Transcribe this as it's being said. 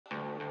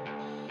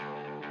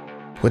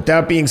With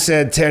that being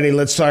said, Teddy,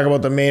 let's talk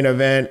about the main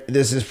event.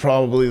 This is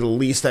probably the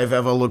least I've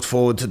ever looked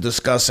forward to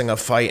discussing a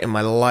fight in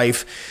my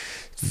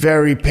life. It's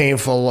very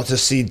painful to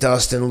see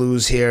Dustin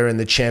lose here in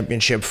the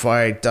championship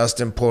fight.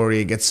 Dustin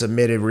Poirier gets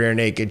submitted rear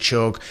naked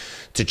choke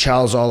to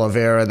Charles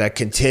Oliveira that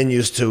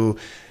continues to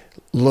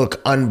look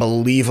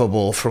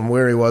unbelievable from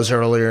where he was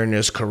earlier in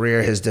his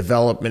career. His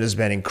development has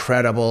been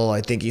incredible.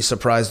 I think he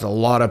surprised a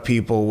lot of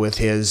people with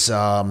his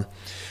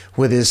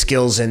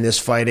skills in this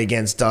fight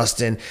against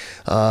Dustin.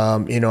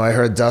 I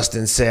heard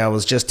Dustin say, I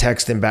was just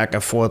texting back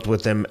and forth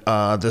with him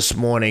this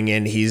morning,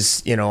 and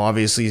he's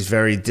obviously he's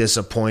very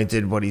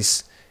disappointed, but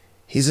he's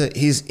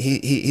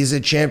a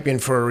champion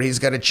he's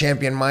got a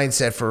champion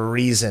mindset for a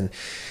reason.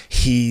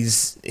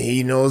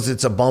 He knows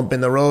it's a bump in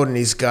the road, and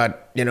he's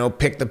got,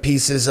 pick the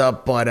pieces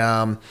up. But,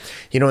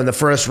 in the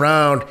first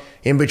round,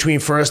 in between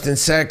first and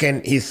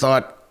second, he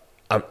thought,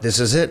 this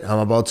is it. I'm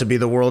about to be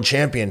the world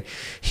champion.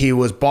 He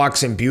was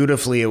boxing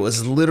beautifully. It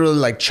was literally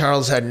like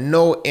Charles had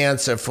no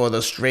answer for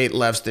the straight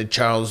lefts that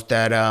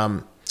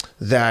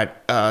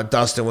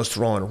Dustin was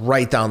throwing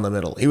right down the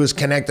middle. He was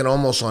connecting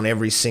almost on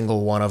every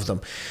single one of them.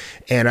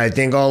 And I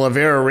think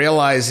Oliveira,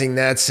 realizing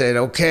that, said,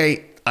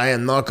 okay, I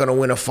am not going to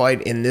win a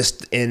fight in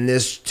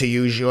this, to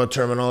use your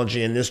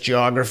terminology, in this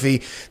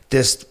geography.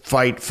 This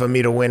fight for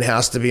me to win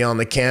has to be on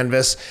the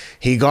canvas.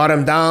 He got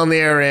him down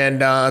there, and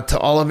to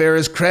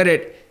Oliveira's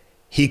credit,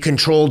 he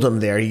controlled him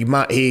there.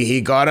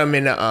 He got him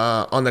in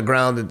on the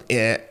ground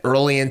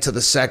early into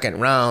the second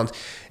round.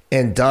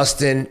 And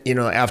Dustin,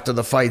 after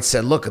the fight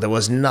said, look, there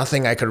was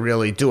nothing I could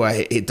really do.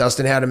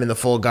 Dustin had him in the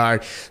full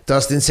guard.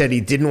 Dustin said he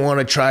didn't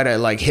want to try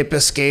to hip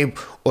escape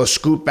or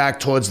scoot back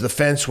towards the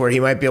fence where he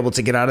might be able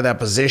to get out of that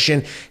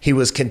position. He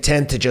was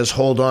content to just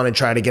hold on and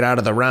try to get out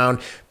of the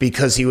round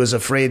because he was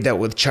afraid that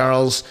with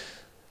Charles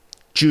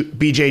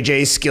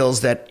BJJ's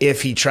skills, that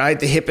if he tried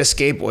to hip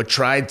escape or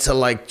tried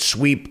to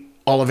sweep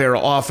Oliveira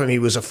off him, he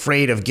was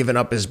afraid of giving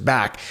up his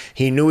back.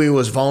 He knew he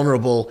was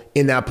vulnerable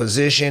in that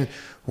position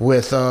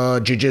with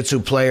a jiu-jitsu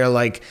player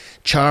like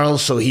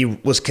Charles, so he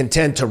was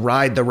content to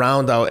ride the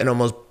round out and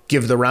almost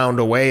give the round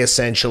away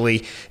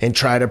essentially and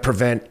try to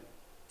prevent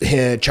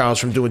Charles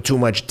from doing too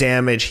much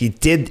damage. He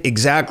did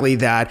exactly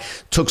that,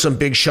 took some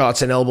big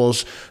shots and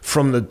elbows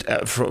from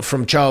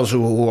Charles,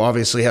 who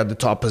obviously had the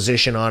top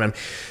position on him.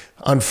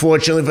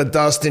 Unfortunately for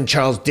Dustin,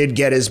 Charles did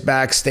get his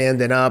back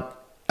standing up.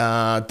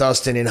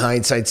 Dustin, in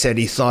hindsight, said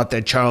he thought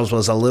that Charles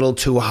was a little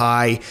too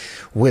high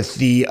with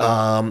the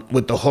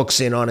hooks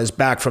in on his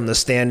back from the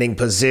standing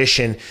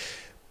position,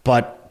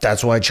 but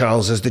that's why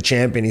Charles is the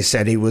champion. He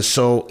said he was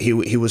so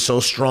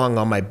strong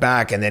on my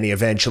back, and then he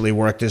eventually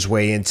worked his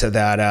way into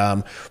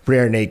that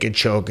rear naked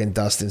choke. And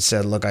Dustin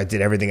said, "Look, I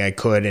did everything I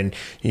could." And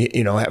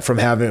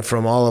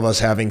from all of us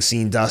having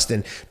seen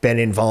Dustin been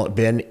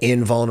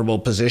in vulnerable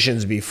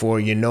positions before,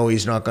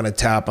 he's not going to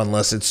tap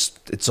unless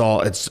it's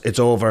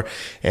over.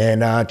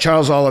 And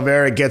Charles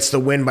Oliveira gets the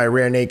win by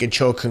rear naked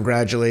choke.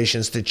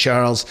 Congratulations to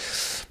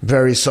Charles.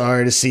 Very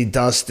sorry to see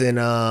Dustin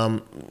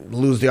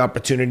lose the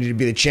opportunity to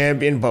be the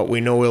champion, but we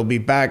know he'll be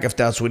back if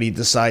that's what he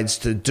decides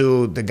to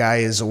do. The guy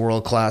is a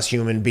world-class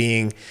human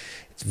being.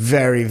 It's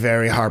very,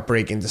 very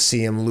heartbreaking to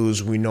see him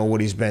lose. We know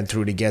what he's been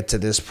through to get to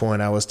this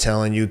point. I was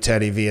telling you,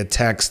 Teddy, via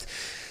text,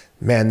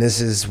 man,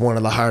 this is one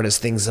of the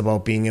hardest things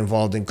about being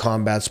involved in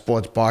combat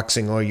sports,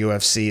 boxing or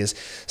UFC, is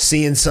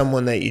seeing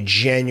someone that you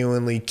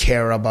genuinely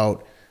care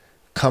about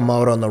come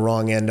out on the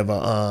wrong end of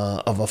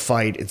a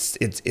fight.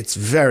 It's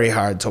very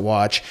hard to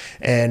watch.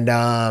 And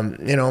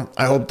I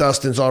hope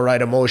Dustin's all right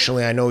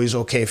emotionally. I know he's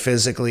okay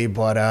physically,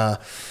 but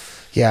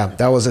yeah,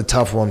 that was a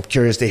tough one.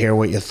 Curious to hear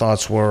what your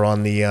thoughts were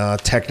on the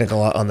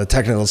technical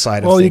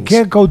side of things. Well, you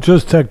can't go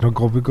just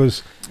technical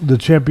because the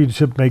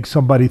championship makes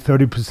somebody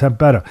 30%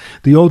 better.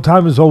 The old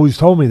timers always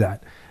told me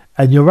that,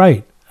 and you're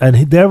right,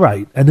 and they're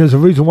right, and there's a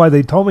reason why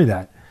they told me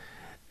that.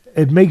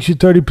 It makes you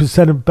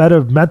 30%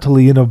 better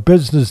mentally in a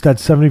business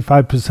that's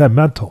 75%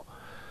 mental.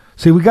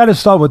 See, we got to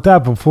start with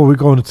that before we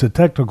go into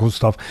technical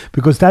stuff,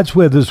 because that's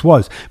where this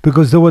was.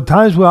 Because there were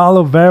times where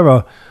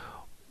Oliveira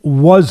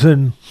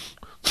wasn't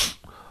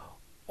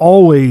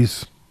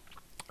always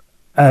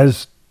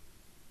as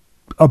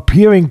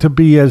appearing to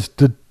be as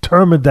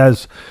determined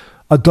as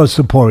a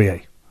Dustin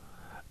Poirier.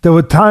 There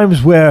were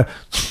times where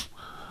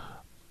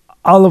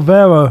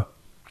Oliveira,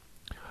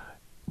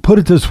 put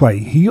it this way,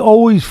 he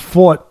always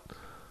fought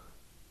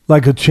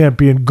like a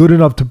champion, good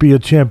enough to be a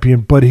champion,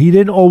 but he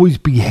didn't always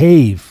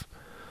behave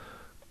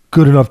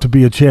good enough to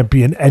be a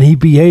champion, and he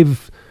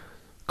behaved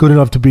good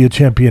enough to be a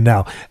champion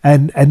now.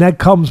 And that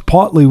comes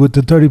partly with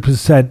the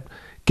 30%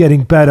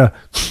 getting better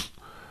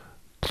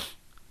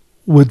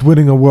with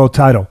winning a world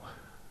title,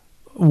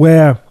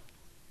 where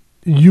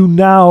you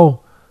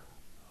now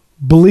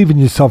believe in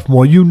yourself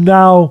more. You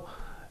now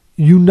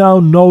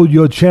know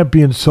you're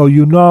champion, so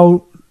you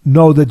know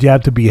that you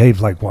have to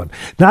behave like one.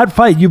 Not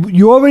fight.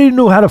 You already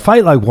knew how to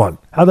fight like one.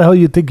 How the hell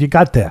you think you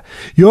got there?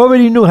 You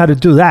already knew how to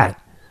do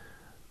that.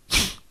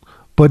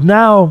 But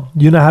now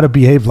you know how to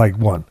behave like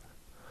one.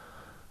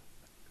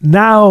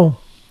 Now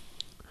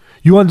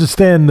You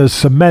understand the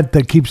cement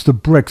that keeps the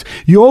bricks.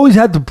 You always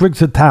had the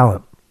bricks of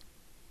talent.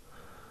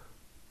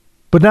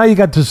 But now you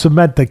got the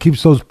cement that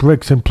keeps those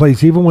bricks in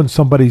place even when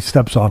somebody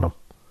steps on them.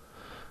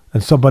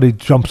 And somebody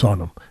jumps on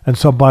them. And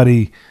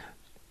somebody,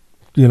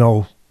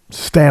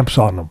 stamps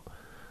on them.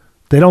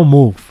 They don't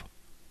move.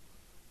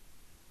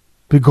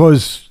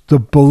 Because the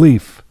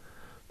belief,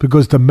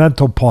 because the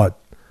mental part,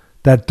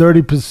 that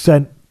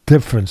 30%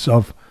 difference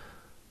of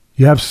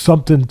you have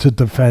something to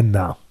defend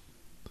now.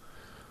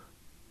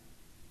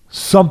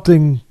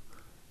 Something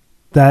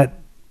that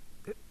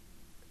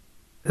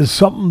is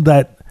something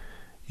that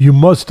you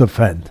must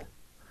defend.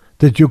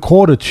 That you're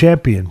called a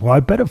champion. Well, I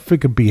better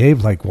freaking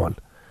behave like one.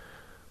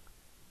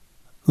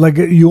 Like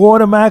you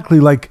automatically,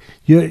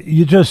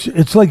 you just,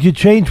 it's like you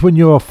change when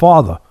you're a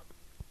father.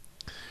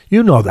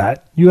 You know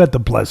that. You had the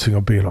blessing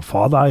of being a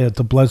father. I had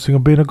the blessing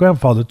of being a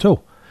grandfather too.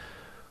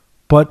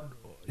 But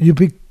you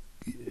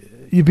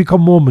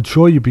become more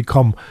mature. You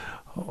become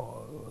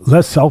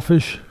less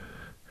selfish.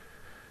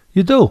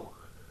 You do.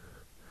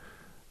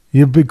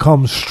 You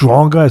become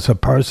stronger as a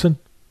person.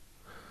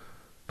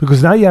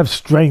 Because now you have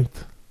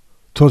strength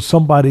towards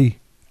somebody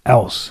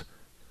else.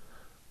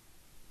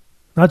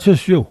 Not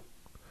just you.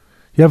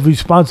 You have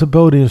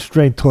responsibility and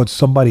strength towards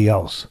somebody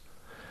else.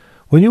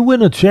 When you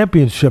win a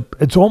championship,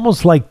 it's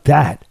almost like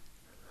that.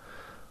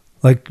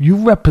 Like you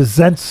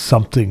represent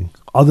something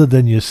other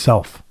than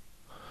yourself.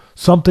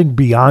 Something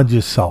beyond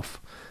yourself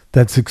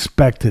that's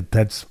expected,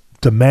 that's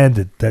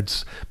demanded,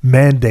 that's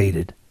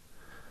mandated.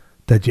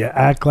 That you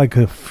act like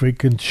a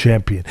freaking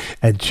champion.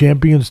 And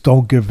champions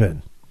don't give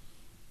in.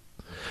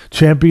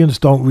 Champions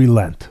don't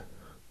relent.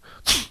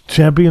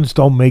 Champions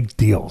don't make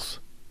deals.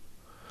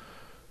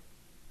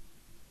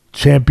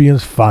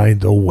 Champions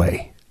find a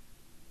way.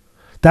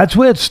 That's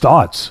where it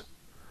starts.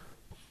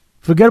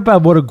 Forget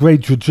about what a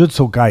great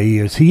jiu-jitsu guy he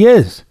is. He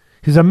is.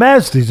 He's a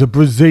master. He's a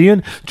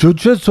Brazilian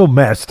jiu-jitsu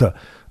master,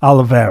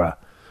 Oliveira.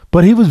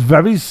 But he was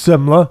very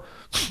similar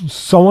to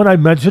someone I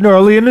mentioned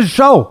earlier in the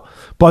show,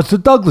 Buster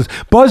Douglas.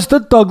 Buster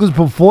Douglas,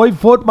 before he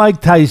fought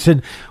Mike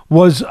Tyson,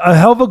 was a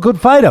hell of a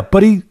good fighter,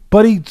 but he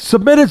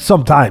submitted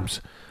sometimes.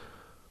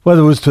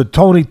 Whether it was to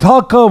Tony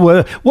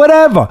Tucker,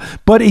 whatever.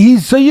 But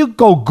so you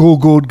go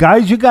Google,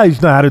 guys. You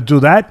guys know how to do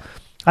that.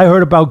 I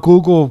heard about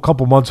Google a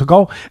couple months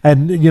ago,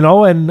 and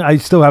and I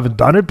still haven't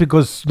done it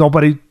because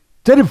nobody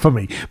did it for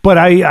me. But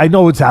I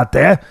know it's out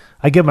there.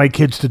 I get my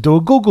kids to do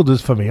it. Google this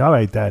for me. All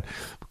right, Dad.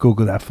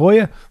 Google that for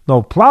you.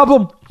 No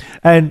problem.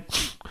 And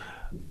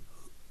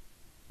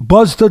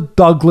Buster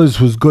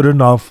Douglas was good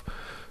enough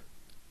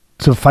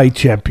to fight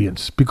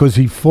champions because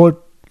he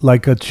fought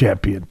like a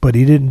champion, but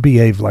he didn't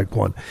behave like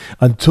one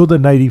until the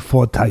night he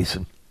fought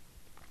Tyson.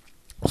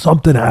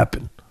 Something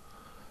happened.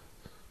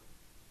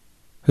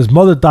 His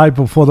mother died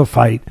before the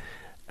fight,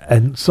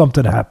 and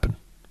something happened.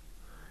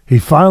 He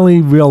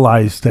finally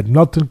realized that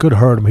nothing could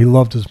hurt him. He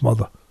loved his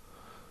mother.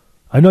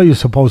 I know you're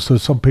supposed to.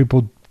 Some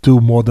people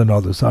do more than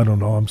others. I don't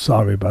know. I'm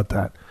sorry about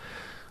that.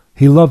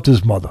 He loved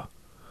his mother.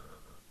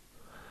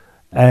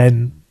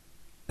 And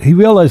he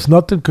realized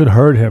nothing could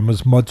hurt him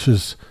as much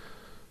as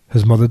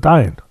his mother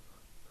dying,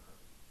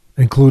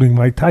 including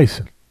Mike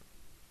Tyson.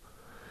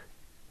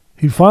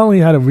 He finally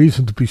had a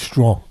reason to be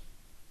strong,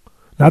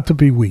 not to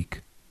be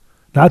weak,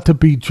 not to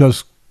be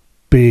just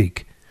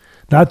big,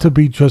 not to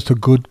be just a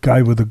good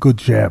guy with a good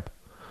jab.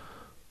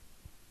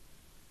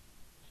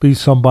 Be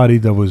somebody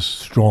that was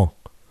strong,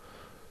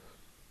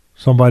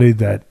 somebody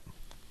that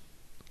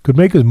could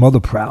make his mother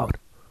proud.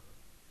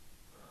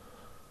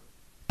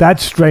 That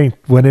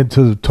strength went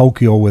into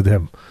Tokyo with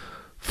him.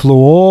 Flew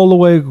all the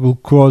way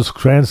across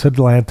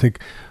transatlantic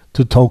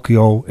to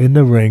Tokyo in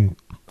the ring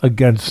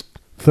against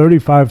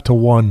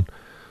 35-1,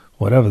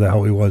 whatever the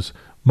hell he was,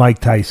 Mike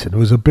Tyson. He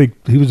was a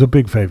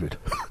big favorite.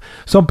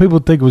 Some people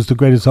think it was the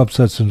greatest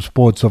upsets in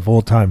sports of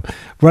all time.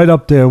 Right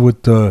up there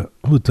with the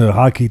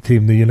hockey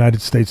team, the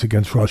United States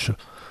against Russia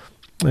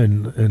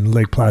in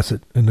Lake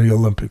Placid in the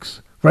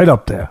Olympics. Right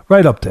up there.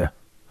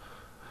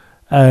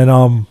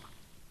 And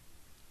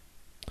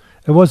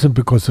it wasn't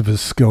because of his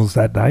skills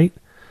that night.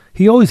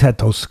 He always had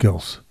those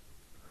skills.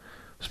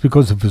 It's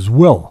because of his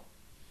will.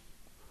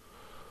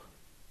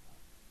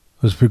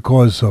 It was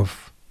because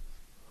of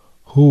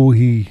who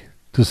he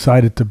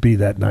decided to be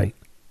that night.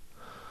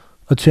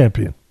 A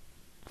champion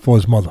for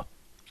his mother.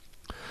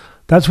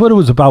 That's what it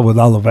was about with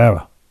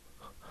Oliveira.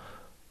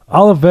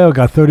 Oliveira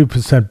got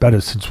 30%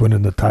 better since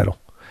winning the title.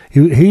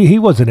 He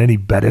wasn't any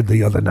better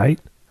the other night.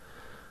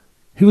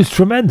 He was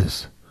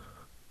tremendous.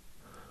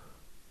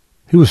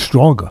 He was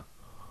stronger.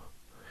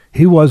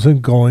 He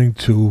wasn't going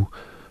to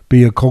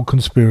be a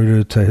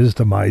co-conspirator to his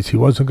demise. He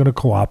wasn't going to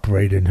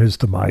cooperate in his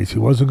demise. He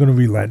wasn't going to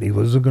relent. He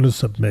wasn't going to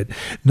submit,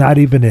 not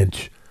even an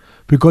inch.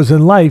 Because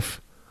in life,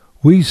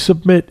 we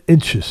submit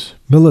inches,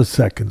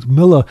 milliseconds,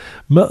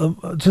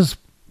 just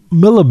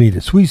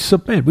millimeters. We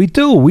submit. We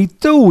do.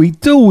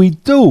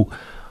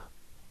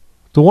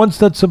 The ones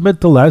that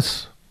submit the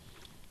less,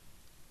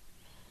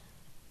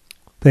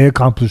 they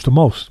accomplish the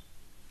most.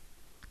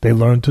 They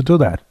learn to do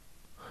that.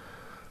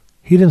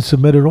 He didn't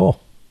submit at all.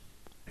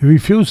 He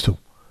refused to.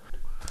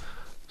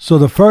 So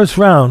the first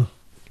round,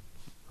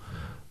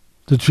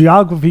 the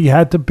geography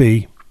had to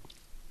be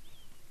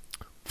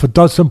for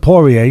Dustin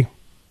Poirier,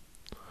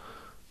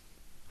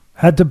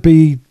 had to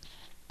be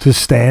to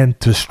stand,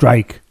 to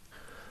strike,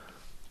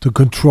 to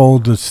control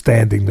the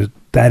standing,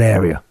 that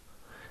area.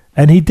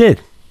 And he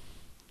did.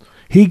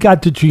 He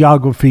got the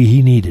geography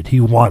he needed, he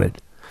wanted,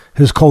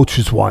 his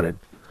coaches wanted,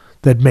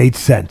 that made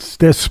sense.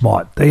 They're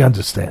smart, they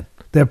understand,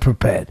 they're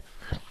prepared.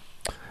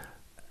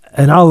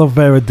 And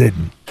Oliveira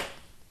didn't.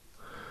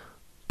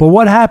 But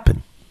what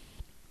happened?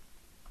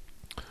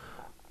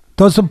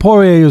 Dustin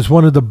Poirier is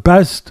one of the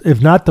best,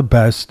 if not the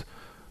best,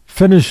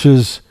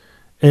 finishers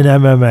in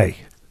MMA.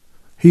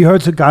 He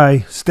hurts a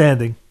guy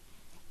standing.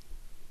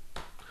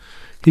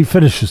 He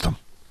finishes them.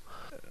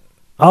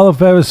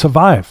 Oliveira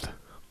survived.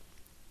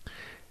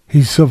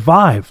 He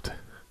survived.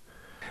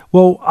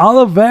 Well,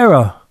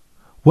 Oliveira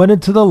went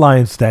into the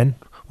lion's den,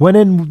 went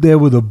in there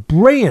with a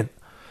brilliant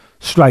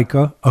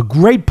striker, a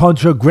great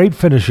puncher, a great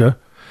finisher.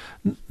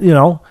 You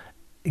know,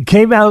 he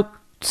came out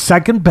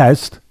second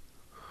best,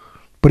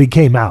 but he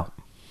came out.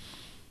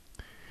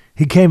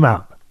 He came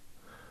out.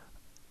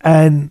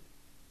 And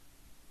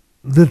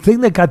the thing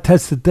that got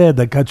tested there,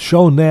 that got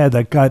shown there,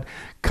 that got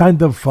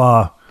kind of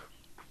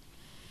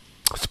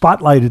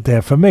spotlighted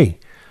there for me,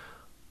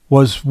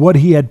 was what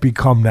he had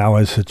become now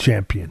as a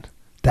champion.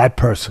 That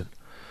person.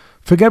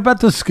 Forget about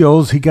the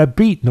skills. He got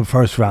beat in the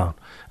first round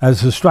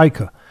as a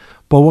striker.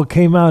 But what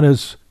came out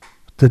is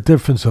the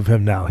difference of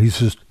him now.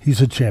 He's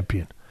a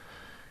champion.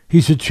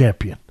 He's a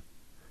champion.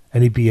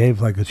 And he behaved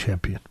like a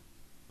champion.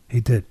 He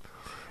did.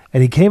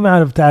 And he came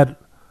out of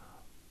that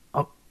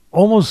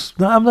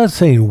almost, I'm not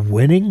saying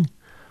winning,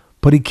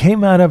 but he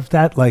came out of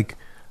that like,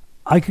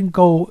 I can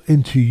go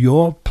into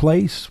your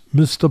place,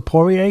 Mr.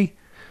 Poirier,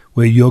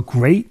 where you're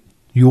great.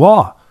 You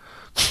are.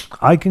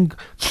 I can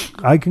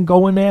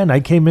go in there, and I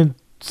came in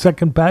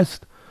second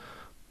best,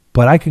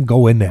 but I can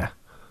go in there.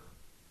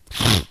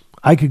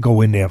 I could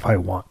go in there if I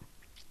want.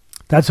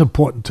 That's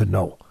important to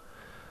know.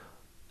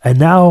 And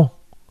now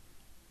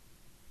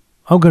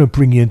I'm going to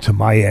bring you into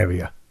my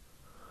area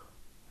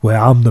where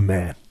I'm the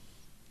man.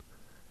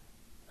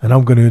 And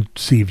I'm going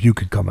to see if you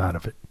can come out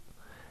of it.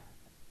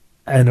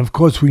 And of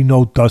course, we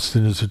know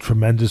Dustin is a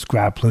tremendous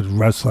grappler,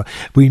 wrestler.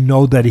 We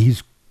know that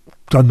he's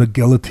done the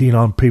guillotine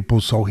on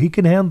people, so he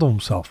can handle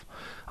himself.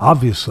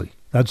 Obviously.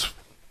 That's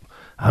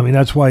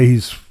why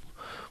he's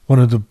one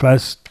of the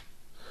best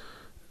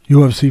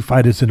UFC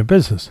fighters in the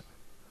business.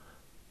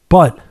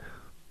 But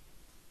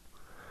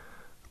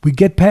we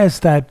get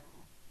past that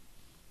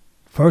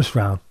first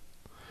round.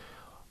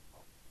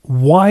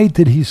 Why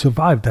did he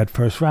survive that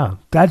first round?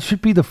 That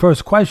should be the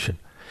first question.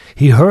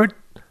 He hurt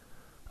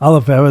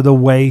Oliveira the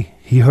way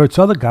he hurts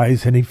other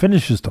guys, and he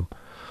finishes them.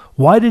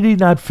 Why did he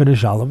not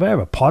finish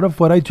Oliveira? Part of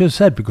what I just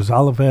said, because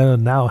Oliveira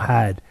now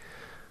had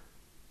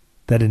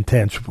that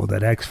intangible,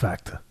 that X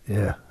factor.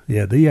 Yeah,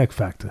 the X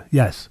factor.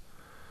 Yes.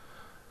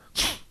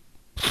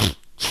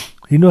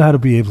 He knew how to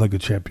behave like a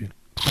champion.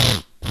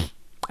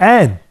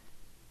 And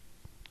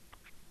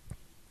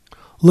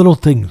little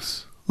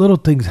things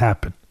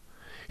happen.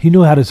 He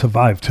knew how to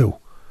survive too,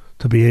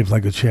 to behave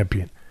like a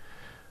champion.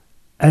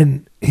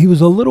 And he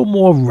was a little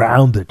more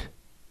rounded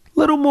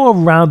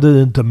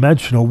and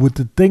dimensional with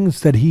the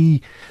things that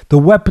the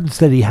weapons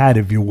that he had,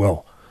 if you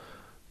will,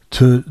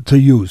 to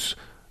use.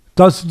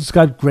 Dustin's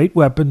got great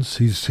weapons.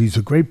 He's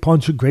a great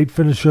puncher, great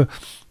finisher,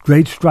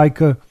 great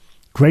striker,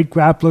 great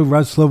grappler,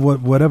 wrestler,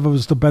 whatever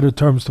was the better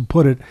terms to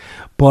put it.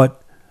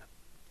 But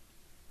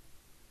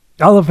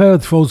Oliveira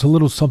throws a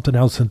little something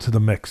else into the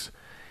mix.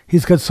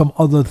 He's got some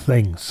other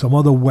things, some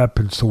other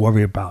weapons to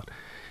worry about.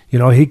 You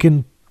know, he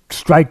can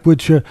strike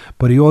with you,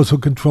 but he also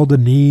controls the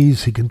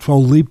knees. He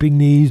controls leaping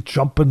knees,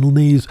 jumping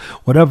knees,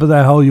 whatever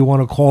the hell you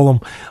want to call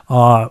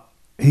them.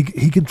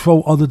 He can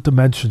throw other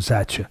dimensions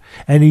at you.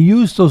 And he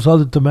used those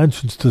other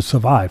dimensions to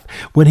survive.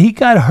 When he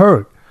got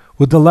hurt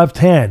with the left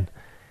hand,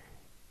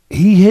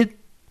 he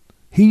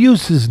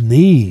used his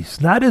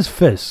knees, not his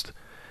fist.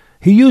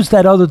 He used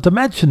that other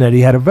dimension that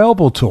he had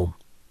available to him.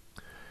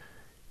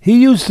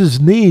 He used his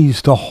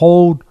knees to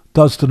hold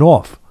Dustin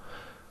off,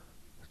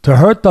 to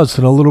hurt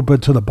Dustin a little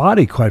bit to the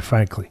body, quite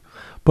frankly,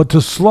 but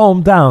to slow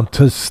him down,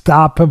 to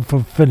stop him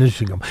from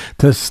finishing him,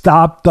 to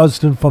stop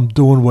Dustin from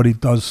doing what he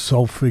does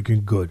so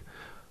freaking good.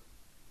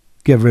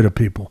 Get rid of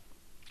people.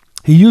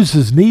 He used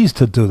his knees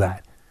to do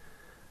that,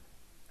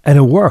 and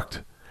it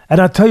worked. And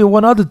I'll tell you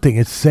one other thing.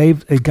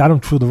 It got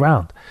him through the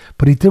round.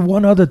 But he did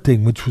one other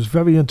thing, which was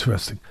very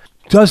interesting.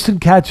 Dustin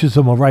catches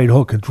him a right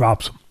hook and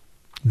drops him.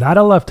 Not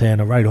a left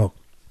hand, a right hook.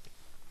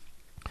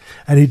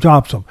 And he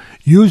drops him.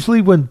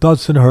 Usually when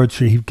Dustin hurts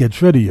you, he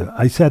gets rid of you.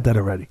 I said that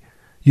already.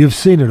 You've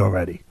seen it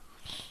already.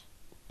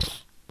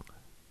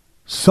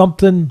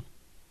 Something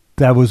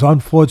that was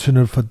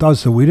unfortunate for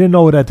Dustin. We didn't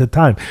know it at the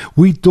time.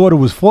 We thought it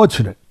was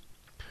fortunate.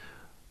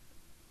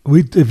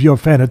 If you're a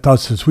fan of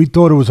Dustin's, we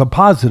thought it was a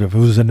positive. It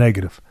was a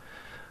negative.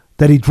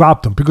 That he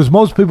dropped him. Because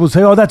most people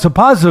say, oh, that's a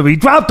positive. He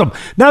dropped him.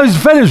 Now he's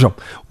finished him.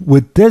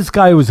 With this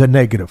guy, it was a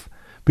negative.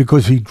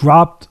 Because he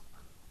dropped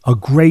a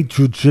great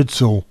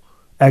jiu-jitsu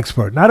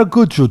expert, not a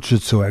good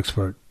jiu-jitsu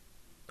expert,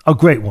 a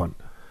great one,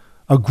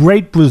 a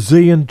great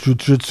Brazilian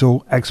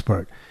jiu-jitsu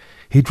expert.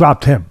 He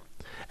dropped him.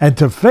 And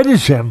to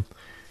finish him,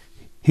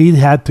 he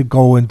had to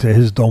go into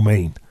his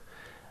domain.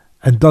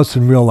 And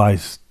Dustin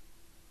realized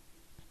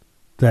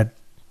that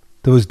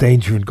there was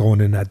danger in going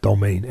in that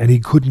domain, and he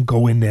couldn't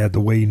go in there the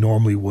way he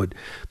normally would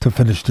to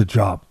finish the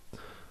job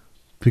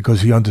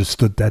because he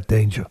understood that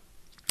danger.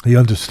 He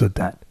understood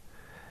that.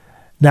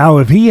 Now,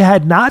 if he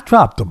had not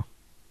dropped him,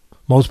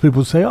 most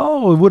people say,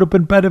 oh, it would have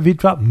been better if he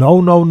dropped him.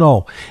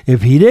 No.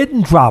 If he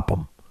didn't drop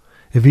him,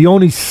 if he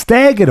only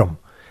staggered him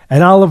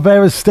and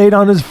Oliveira stayed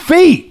on his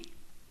feet,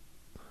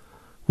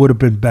 would have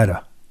been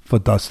better for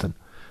Dustin,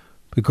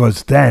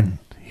 because then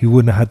he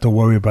wouldn't have had to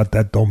worry about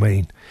that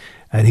domain,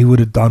 and he would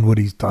have done what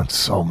he's done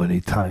so many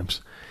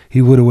times.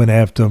 He would have went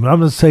after him.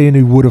 I'm not saying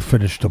he would have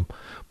finished him,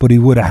 but he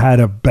would have had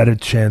a better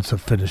chance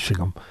of finishing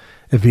him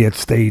if he had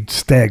stayed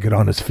staggered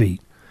on his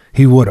feet.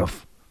 He would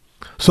have.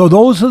 So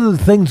those are the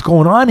things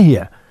going on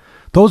here.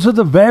 Those are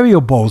the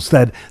variables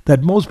that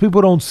most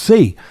people don't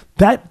see.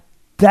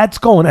 That's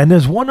going. And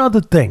there's one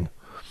other thing.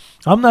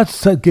 I'm not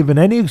giving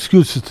any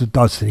excuses to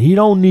Dustin. He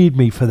don't need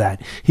me for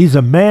that. He's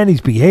a man. He's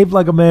behaved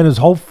like a man his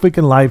whole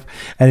freaking life.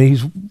 And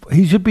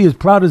he should be as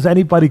proud as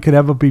anybody could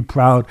ever be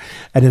proud.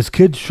 And his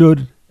kids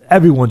should.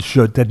 Everyone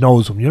should that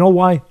knows him. You know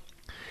why?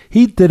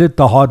 He did it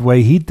the hard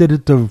way. He did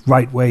it the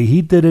right way.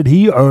 He did it.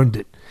 He earned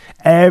it.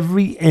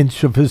 Every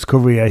inch of his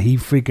career, he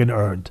freaking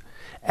earned.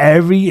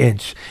 Every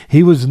inch.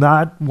 He was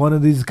not one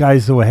of these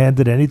guys that were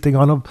handed anything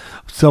on a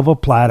silver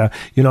platter.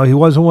 You know, he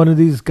wasn't one of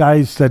these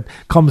guys that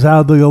comes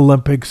out of the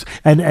Olympics,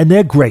 and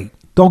they're great.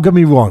 Don't get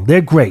me wrong.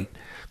 They're great.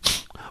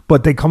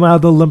 But they come out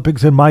of the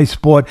Olympics in my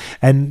sport,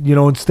 and, you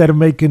know, instead of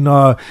making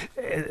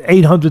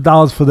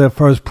 $800 for their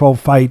first pro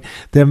fight,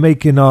 they're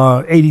making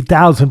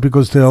 $80,000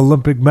 because they're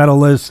Olympic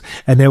medalists,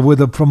 and they're with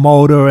a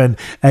promoter, and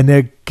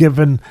they're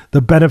given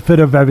the benefit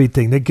of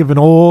everything. They're given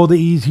all the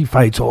easy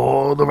fights,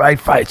 all the right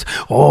fights,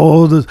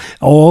 all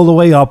the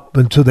way up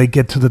until they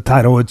get to the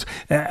title.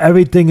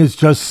 Everything is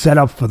just set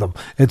up for them.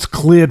 It's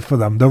cleared for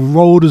them. The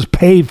road is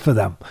paved for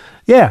them.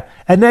 Yeah,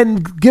 and then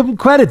give them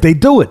credit. They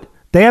do it.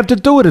 They have to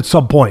do it at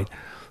some point.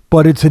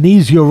 But it's an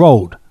easier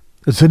road.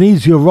 It's an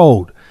easier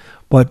road.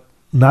 But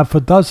not for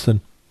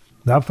Dustin.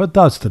 Not for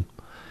Dustin.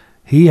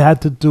 He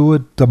had to do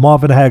it the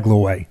Marvin Hagler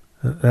way.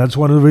 That's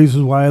one of the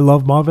reasons why I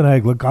love Marvin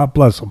Hagler. God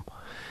bless him.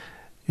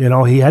 You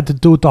know, he had to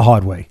do it the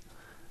hard way.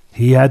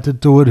 He had to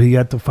do it. He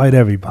had to fight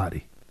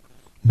everybody.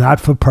 Not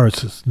for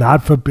purses.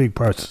 Not for big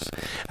purses.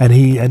 And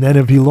then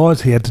if he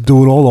lost, he had to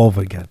do it all over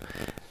again.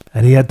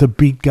 And he had to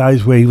beat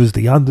guys where he was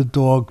the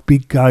underdog,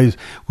 beat guys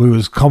where he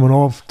was coming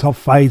off tough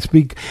fights.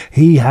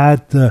 He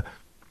had to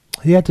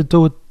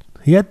do it.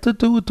 He had to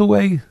do it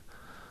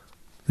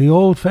the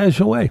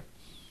old-fashioned way.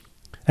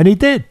 And he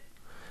did.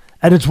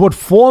 And it's what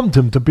formed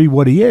him to be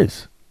what he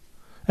is.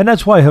 And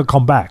that's why he'll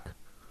come back.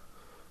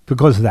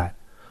 Because of that.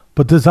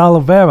 But this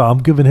Oliveira,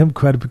 I'm giving him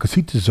credit because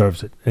he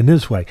deserves it in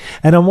this way.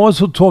 And I'm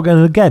also talking,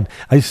 and again,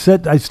 I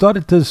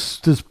started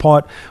this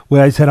part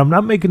where I said I'm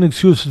not making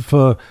excuses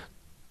for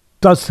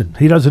Dustin.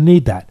 He doesn't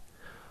need that.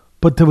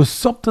 But there was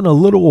something a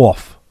little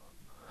off.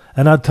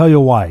 And I'll tell you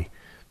why.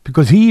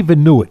 Because he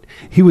even knew it.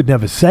 He would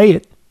never say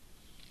it.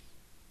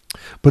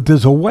 But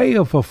there's a way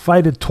of a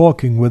fighter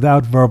talking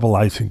without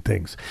verbalizing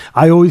things.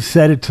 I always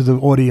said it to the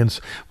audience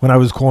when I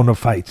was calling the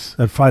fights,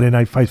 at Friday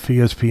Night Fights for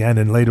ESPN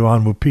and later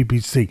on with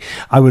PPC.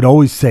 I would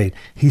always say it.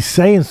 He's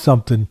saying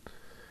something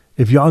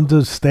if you're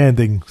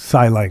understanding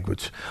sign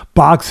language.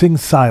 Boxing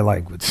sign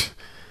language.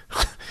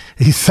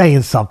 He's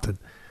saying something.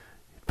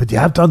 But you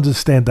have to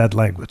understand that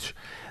language.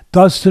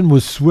 Dustin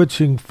was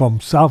switching from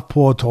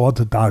southpaw to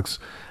orthodox.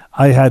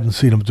 I hadn't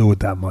seen him do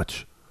it that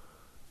much.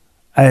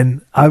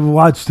 And I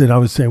watched it and I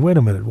was saying, wait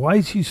a minute, why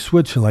is he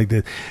switching like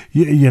this?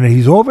 You know,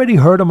 he's already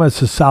hurt him as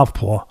a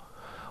southpaw.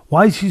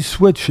 Why is he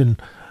switching?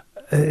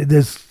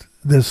 There's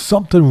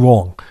something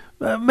wrong.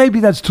 Maybe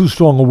that's too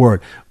strong a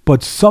word,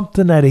 but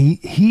something that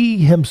he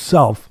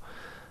himself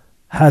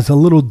has a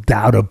little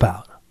doubt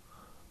about.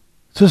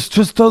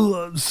 Just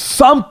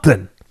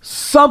something.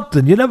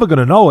 Something. You're never going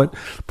to know it,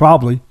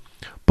 probably.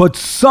 But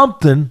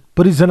something,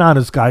 but he's an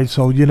honest guy,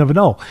 so you never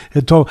know.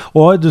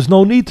 Or there's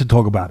no need to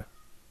talk about it.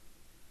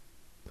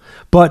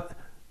 But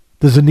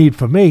there's a need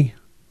for me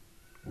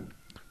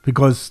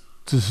because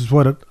this is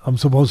what I'm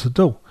supposed to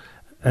do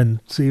and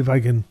see if I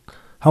can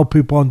help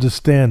people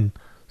understand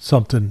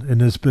something in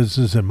this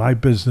business and my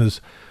business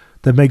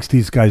that makes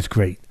these guys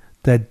great,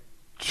 that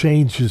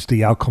changes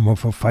the outcome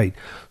of a fight.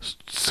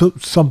 So,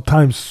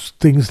 sometimes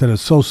things that are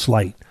so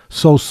slight,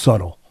 so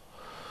subtle,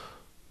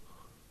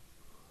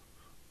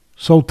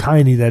 so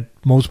tiny that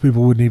most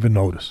people wouldn't even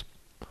notice.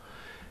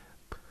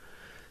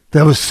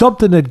 There was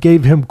something that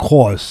gave him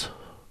cause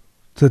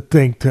to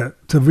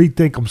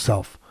rethink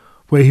himself,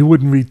 where he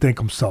wouldn't rethink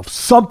himself.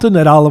 Something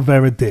that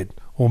Oliveira did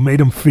or made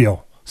him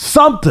feel.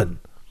 Something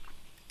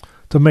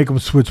to make him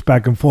switch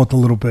back and forth a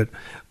little bit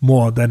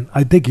more than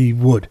I think he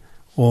would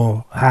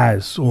or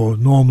has or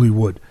normally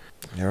would.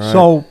 Right.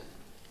 So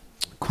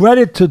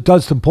credit to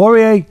Dustin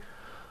Poirier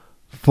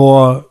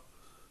for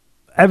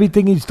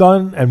everything he's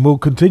done and will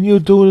continue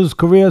to do in his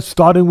career,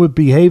 starting with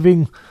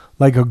behaving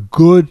like a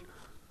good,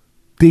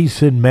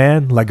 decent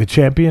man, like a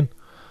champion,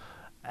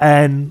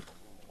 and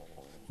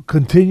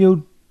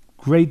continued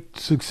great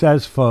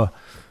success for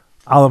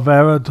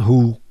Oliveira,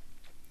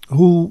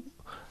 who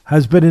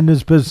has been in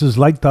this business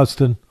like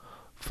Dustin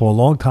for a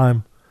long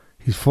time.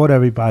 He's fought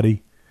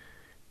everybody.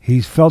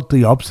 He's felt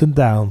the ups and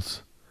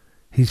downs.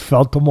 He's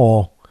felt them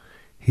all.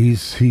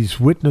 He's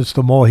witnessed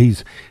them all.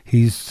 He's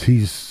he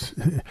has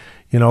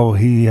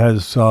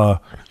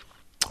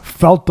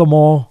felt them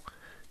all.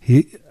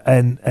 He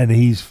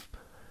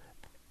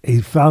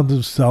found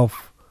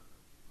himself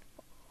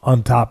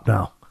on top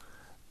now.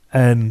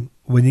 And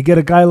when you get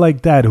a guy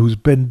like that who's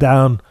been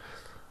down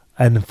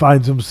and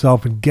finds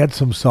himself and gets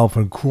himself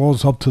and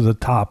crawls up to the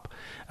top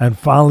and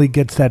finally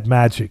gets that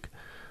magic,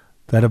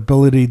 that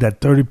ability,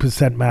 that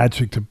 30%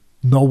 magic to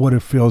know what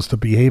it feels to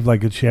behave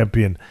like a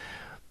champion,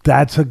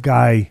 that's a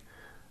guy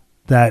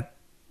that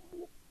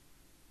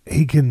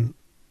he can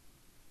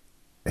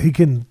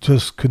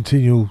just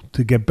continue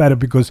to get better,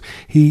 because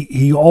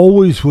he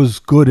always was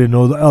good in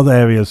other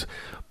areas,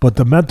 but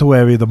the mental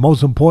area, the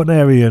most important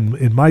area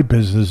in my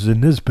business,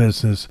 in this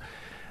business,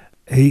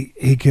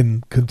 he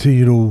can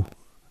continue to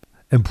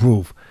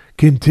improve,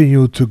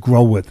 continue to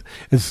grow with.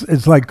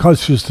 It's like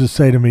Cuss used to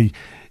say to me,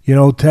 you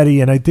know, Teddy,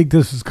 and I think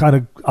this is kind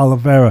of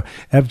Oliveira,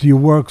 after you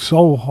work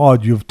so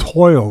hard, you've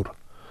toiled,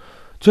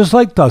 just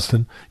like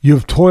Dustin,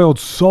 you've toiled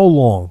so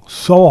long,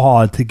 so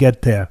hard to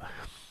get there.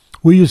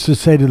 We used to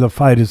say to the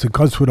fighters, and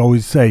Cuss would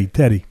always say,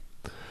 Teddy,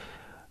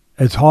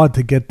 it's hard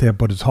to get there,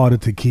 but it's harder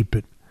to keep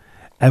it.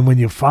 And when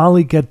you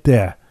finally get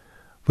there,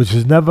 which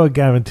is never a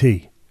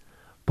guarantee,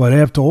 but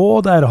after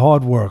all that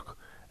hard work,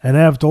 and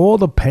after all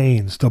the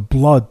pains, the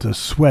blood, the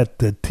sweat,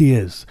 the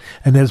tears,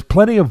 and there's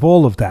plenty of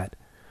all of that,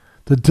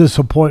 the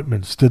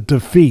disappointments, the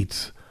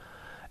defeats,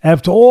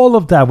 after all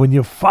of that, when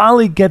you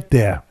finally get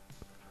there,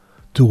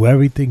 do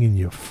everything in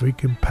your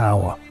freaking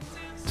power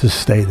to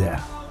stay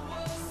there.